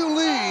 3-2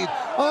 lead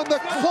on the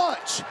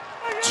clutch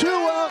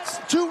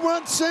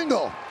 2-run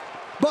single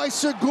by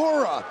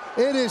Segura.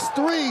 It is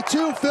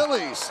 3-2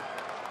 Phillies.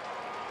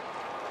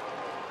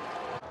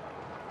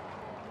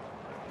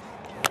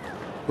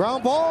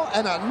 Ground ball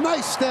and a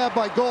nice stab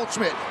by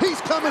Goldschmidt.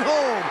 He's coming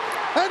home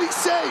and he's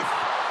safe.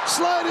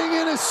 Sliding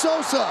in is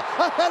Sosa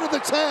ahead of the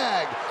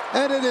tag.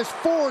 And it is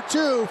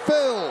 4-2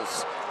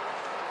 Phils.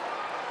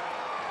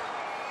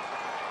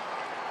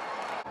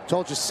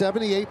 Told you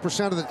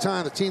 78% of the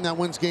time the team that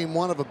wins game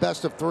one of a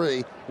best of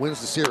three wins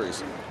the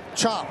series.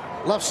 Chop,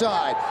 left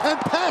side, and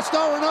past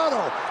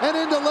Arenado, and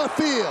into left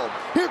field.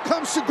 Here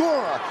comes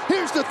Segura.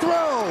 Here's the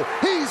throw.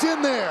 He's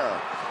in there.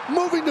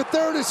 Moving to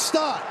third is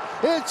Stott.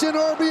 It's an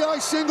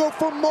RBI single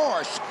for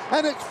Marsh,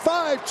 and it's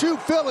 5-2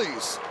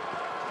 Phillies.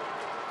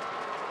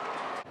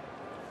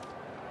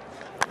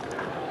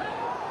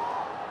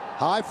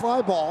 High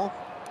fly ball.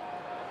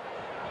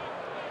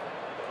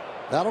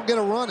 That'll get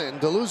a run in.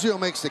 DeLuzio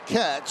makes the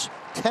catch.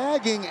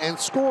 Tagging and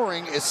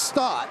scoring is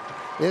Stott.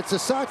 It's a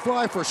sac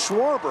fly for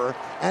Schwarber,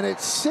 and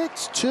it's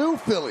 6-2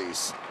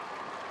 Phillies.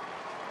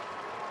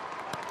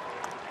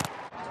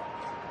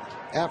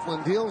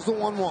 Eflin deals the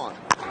 1-1.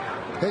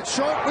 Hit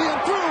sharply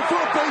and through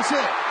for a base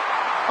hit.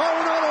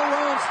 Arenado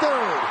rounds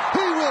third.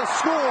 He will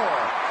score.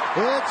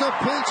 It's a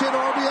pinch hit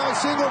RBI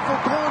single for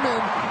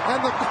Gorman,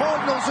 and the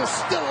Cardinals are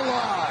still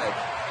alive.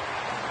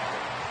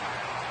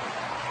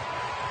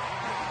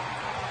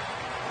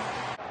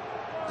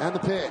 And the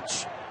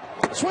pitch.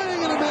 Swing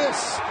and a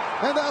miss.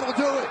 And that'll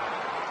do it.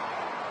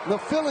 The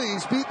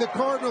Phillies beat the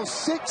Cardinals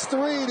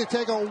 6-3 to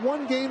take a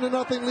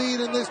 1-0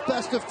 lead in this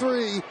best of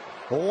three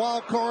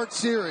wild card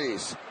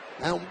series.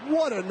 And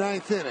what a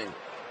ninth inning.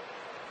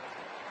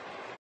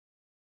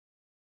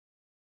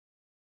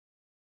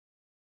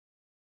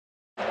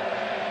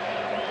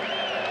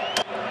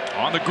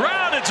 On the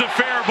ground, it's a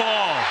fair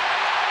ball.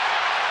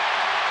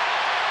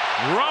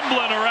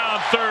 Rumbling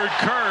around third,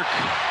 Kirk.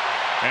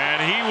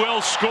 And he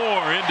will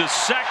score into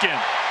second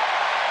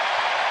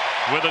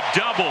with a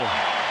double.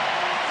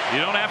 You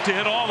don't have to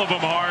hit all of them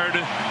hard.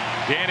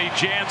 Danny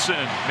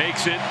Jansen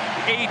makes it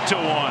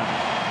 8-1.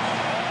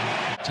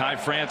 Ty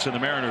France and the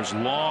Mariners,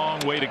 long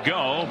way to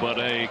go, but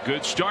a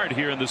good start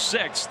here in the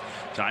sixth.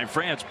 Ty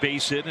France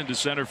base hit into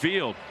center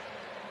field.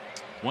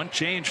 One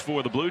change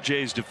for the Blue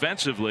Jays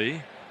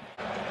defensively.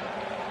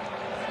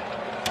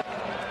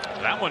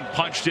 That one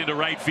punched into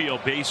right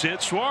field, base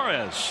hit.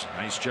 Suarez,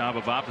 nice job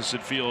of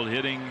opposite field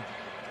hitting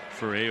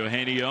for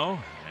Eugenio.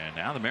 And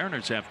now the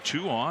Mariners have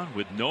 2 on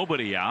with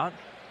nobody out,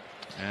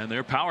 and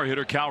their power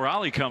hitter Cal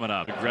Raleigh coming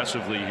up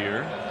aggressively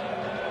here.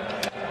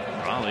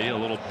 Raleigh, a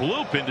little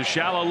bloop into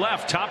shallow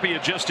left. Tapia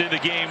just in the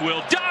game,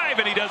 will dive,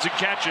 and he doesn't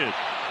catch it,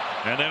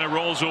 and then it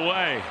rolls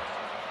away.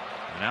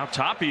 And now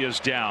Tapia's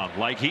down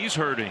like he's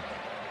hurting.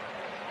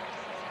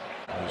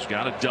 He's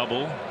got a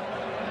double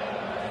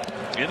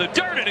in the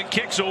dirt, and it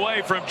kicks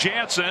away from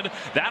Jansen.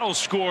 That'll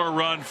score a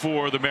run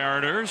for the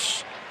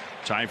Mariners.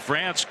 Ty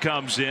France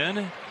comes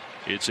in.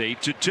 It's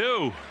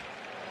 8-2.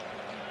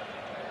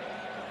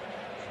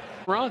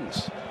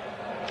 Runs.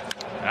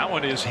 That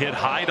one is hit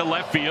high to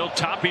left field.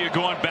 Tapia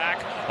going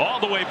back, all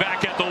the way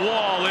back at the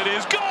wall. It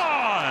is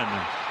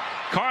gone.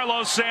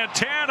 Carlos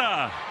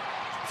Santana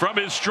from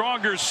his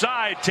stronger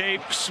side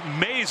takes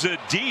Meza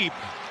deep,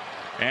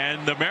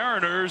 and the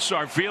Mariners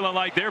are feeling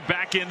like they're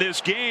back in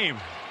this game.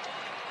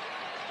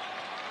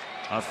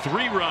 A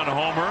 3-run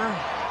homer.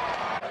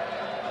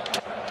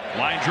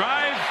 Line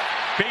drive.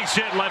 Base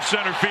hit left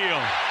center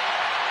field.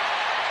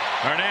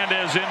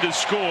 Hernandez in to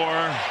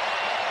score.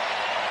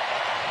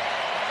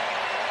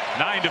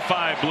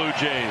 9-5 Blue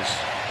Jays.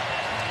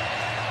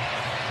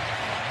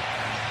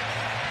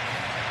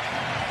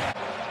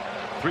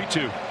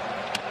 (3-2).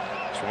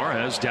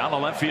 Suarez down the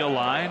left field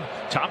line.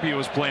 Tapia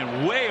was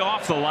playing way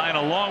off the line,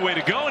 a long way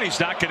to go, and he's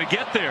not going to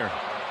get there.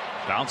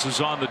 Bounces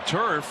on the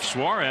turf.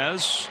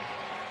 Suarez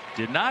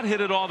did not hit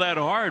it all that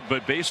hard,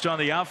 but based on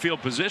the outfield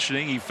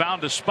positioning, he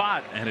found a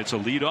spot, and it's a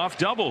leadoff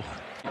double.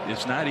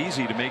 It's not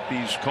easy to make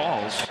these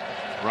calls.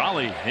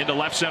 Raleigh into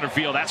left center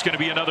field. That's going to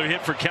be another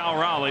hit for Cal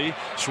Raleigh.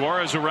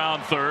 Suarez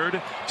around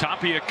third.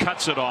 Tapia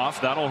cuts it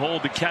off. That'll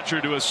hold the catcher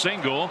to a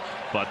single,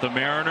 but the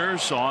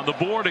Mariners on the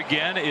board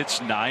again. It's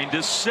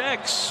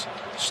 9-6.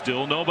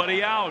 Still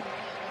nobody out.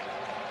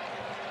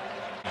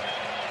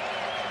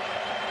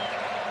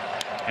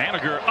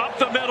 Haniger up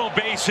the middle,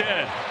 base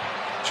hit.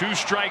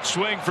 2-strike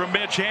swing from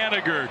Mitch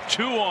Haniger.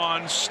 2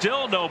 on,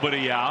 still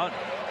nobody out.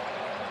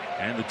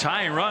 And the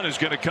tying run is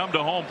going to come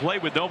to home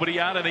plate with nobody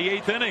out in the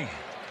 8th inning.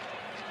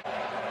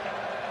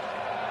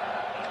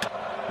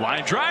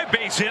 Line drive,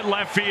 base hit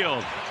left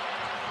field.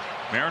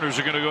 Mariners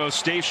are going to go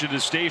station to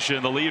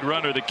station. The lead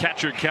runner, the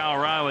catcher Cal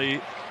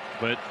Raleigh,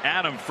 but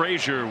Adam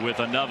Frazier with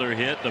another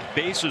hit. The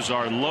bases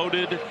are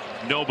loaded,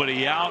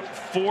 nobody out.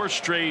 4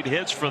 straight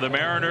hits for the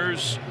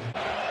Mariners.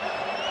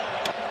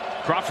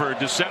 Crawford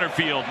to center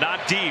field,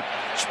 not deep.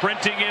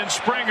 Sprinting in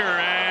Springer,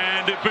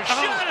 and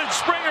Bichette and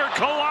Springer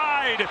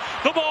collide.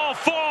 The ball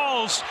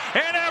falls,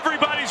 and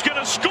everybody's going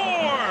to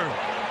score.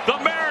 The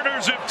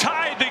Mariners have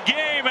tied the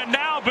game, and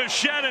now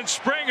Bichette and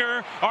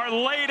Springer are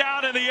laid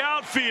out in the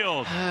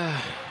outfield.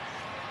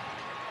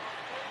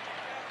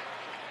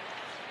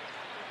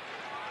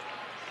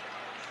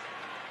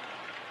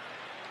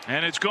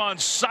 And it's gone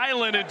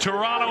silent in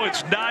Toronto.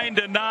 It's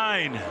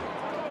 9-9.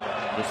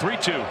 The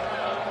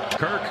 3-2.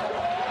 Kirk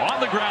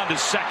on the ground to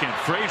second.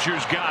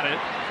 Frazier's got it,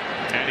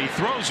 and he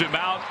throws him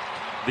out.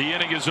 The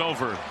inning is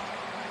over.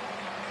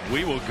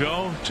 We will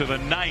go to the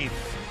 9th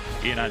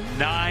in a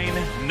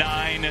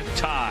 9-9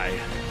 tie.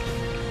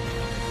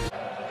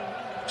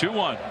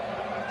 2-1.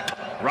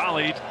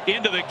 Raleigh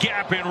into the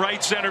gap in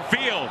right center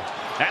field.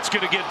 That's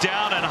going to get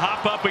down and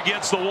hop up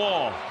against the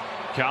wall.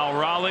 Cal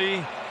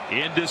Raleigh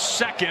into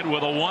second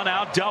with a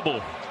 1-out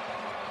double.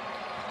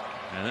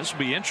 And this will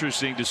be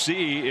interesting to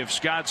see if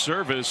Scott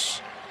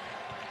Service.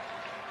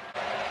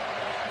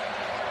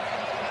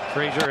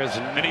 Frazier is,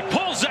 and he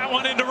pulls that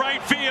one into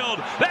right field.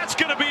 That's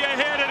going to be a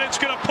hit, and it's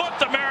going to put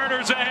the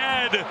Mariners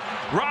ahead.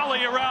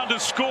 Raleigh around to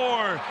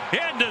score.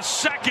 Into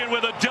second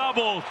with a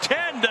double.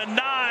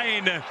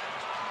 10-9.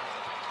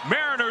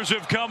 Mariners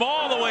have come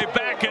all the way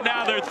back, and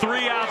now they're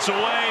 3 outs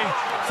away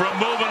from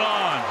moving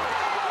on.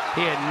 He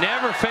had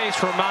never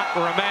faced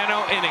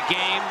Romano in a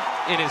game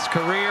in his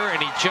career,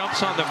 and he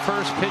jumps on the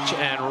first pitch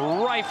and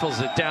rifles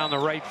it down the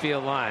right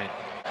field line.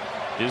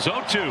 Is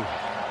 0-2.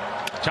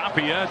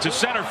 Tapia to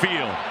center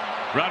field.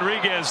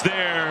 Rodriguez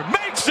there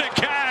makes the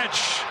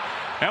catch,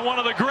 and one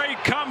of the great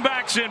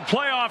comebacks in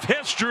playoff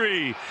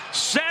history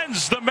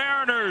sends the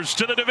Mariners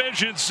to the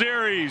division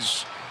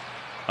series.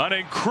 An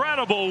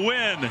incredible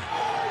win.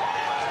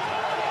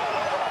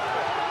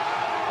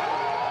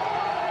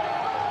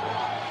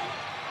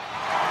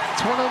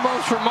 It's one of the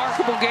most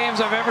remarkable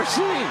games I've ever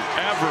seen.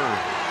 Ever.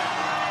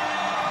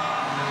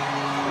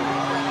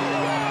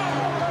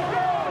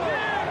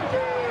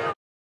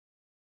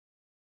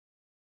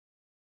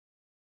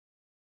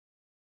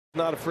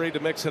 Not afraid to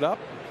mix it up.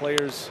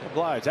 Players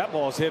oblige. That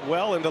ball's hit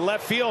well into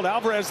left field.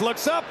 Alvarez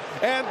looks up,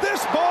 and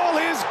this ball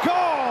is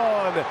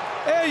gone.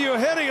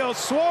 Eugenio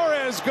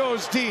Suarez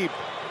goes deep.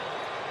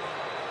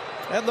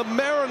 And the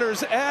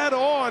Mariners add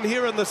on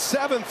here in the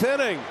 7th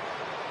inning.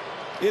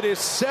 It is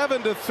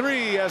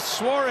 7-3 as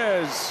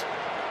Suarez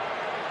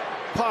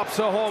pops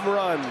a home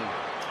run.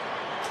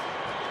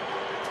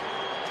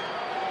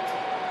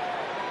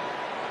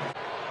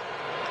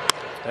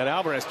 And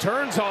Alvarez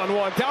turns on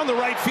one down the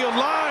right field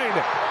line.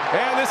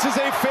 And this is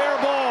a fair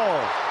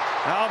ball.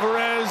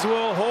 Alvarez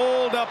will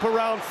hold up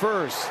around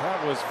first.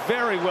 That was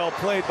very well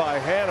played by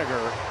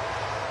Haniger.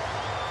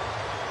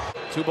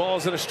 2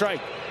 balls and a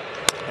strike.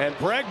 And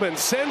Bregman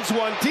sends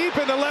one deep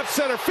into left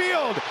center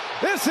field.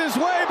 This is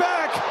way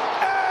back.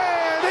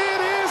 And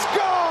it is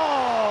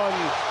gone.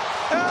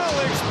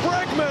 Alex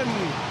Bregman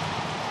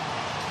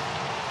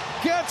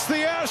gets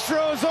the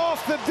Astros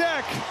off the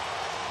deck.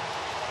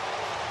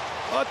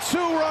 A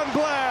 2-run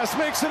blast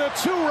makes it a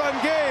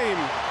 2-run game.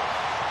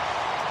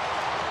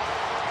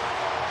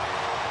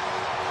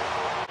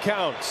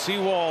 Count.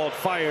 Sewald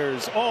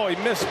fires. Oh, he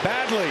missed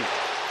badly.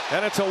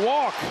 And it's a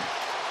walk.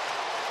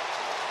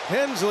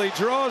 Hensley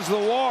draws the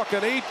walk.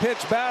 An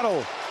 8-pitch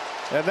battle.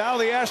 And now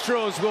the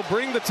Astros will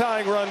bring the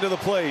tying run to the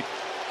plate.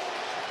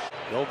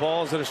 No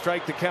balls and a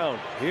strike to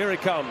count. Here he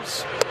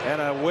comes. And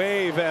a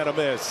wave and a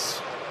miss.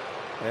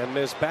 And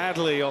miss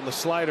badly on the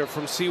slider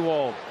from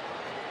Sewald.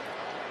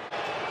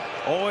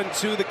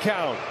 0-2 the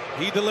count.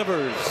 He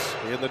delivers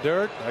in the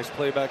dirt. Nice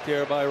play back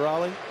there by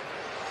Raleigh.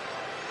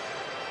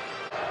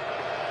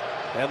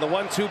 And the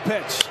 1-2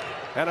 pitch.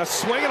 And a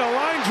swing and a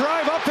line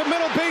drive up the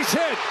middle, base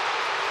hit.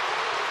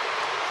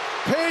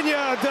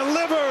 Pena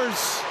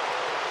delivers.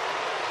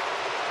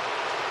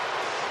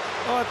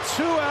 A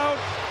 2-out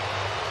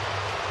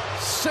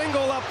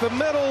single up the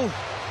middle.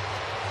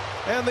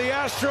 And the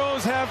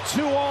Astros have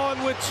 2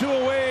 on with 2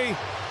 away.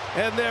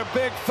 And their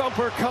big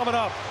thumper coming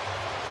up.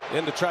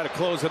 In to try to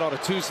close it on a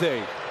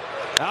Tuesday.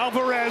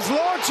 Alvarez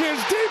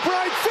launches deep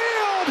right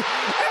field,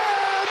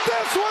 and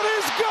this one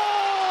is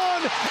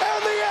gone,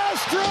 and the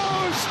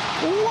Astros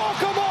walk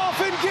them off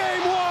in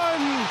game 1.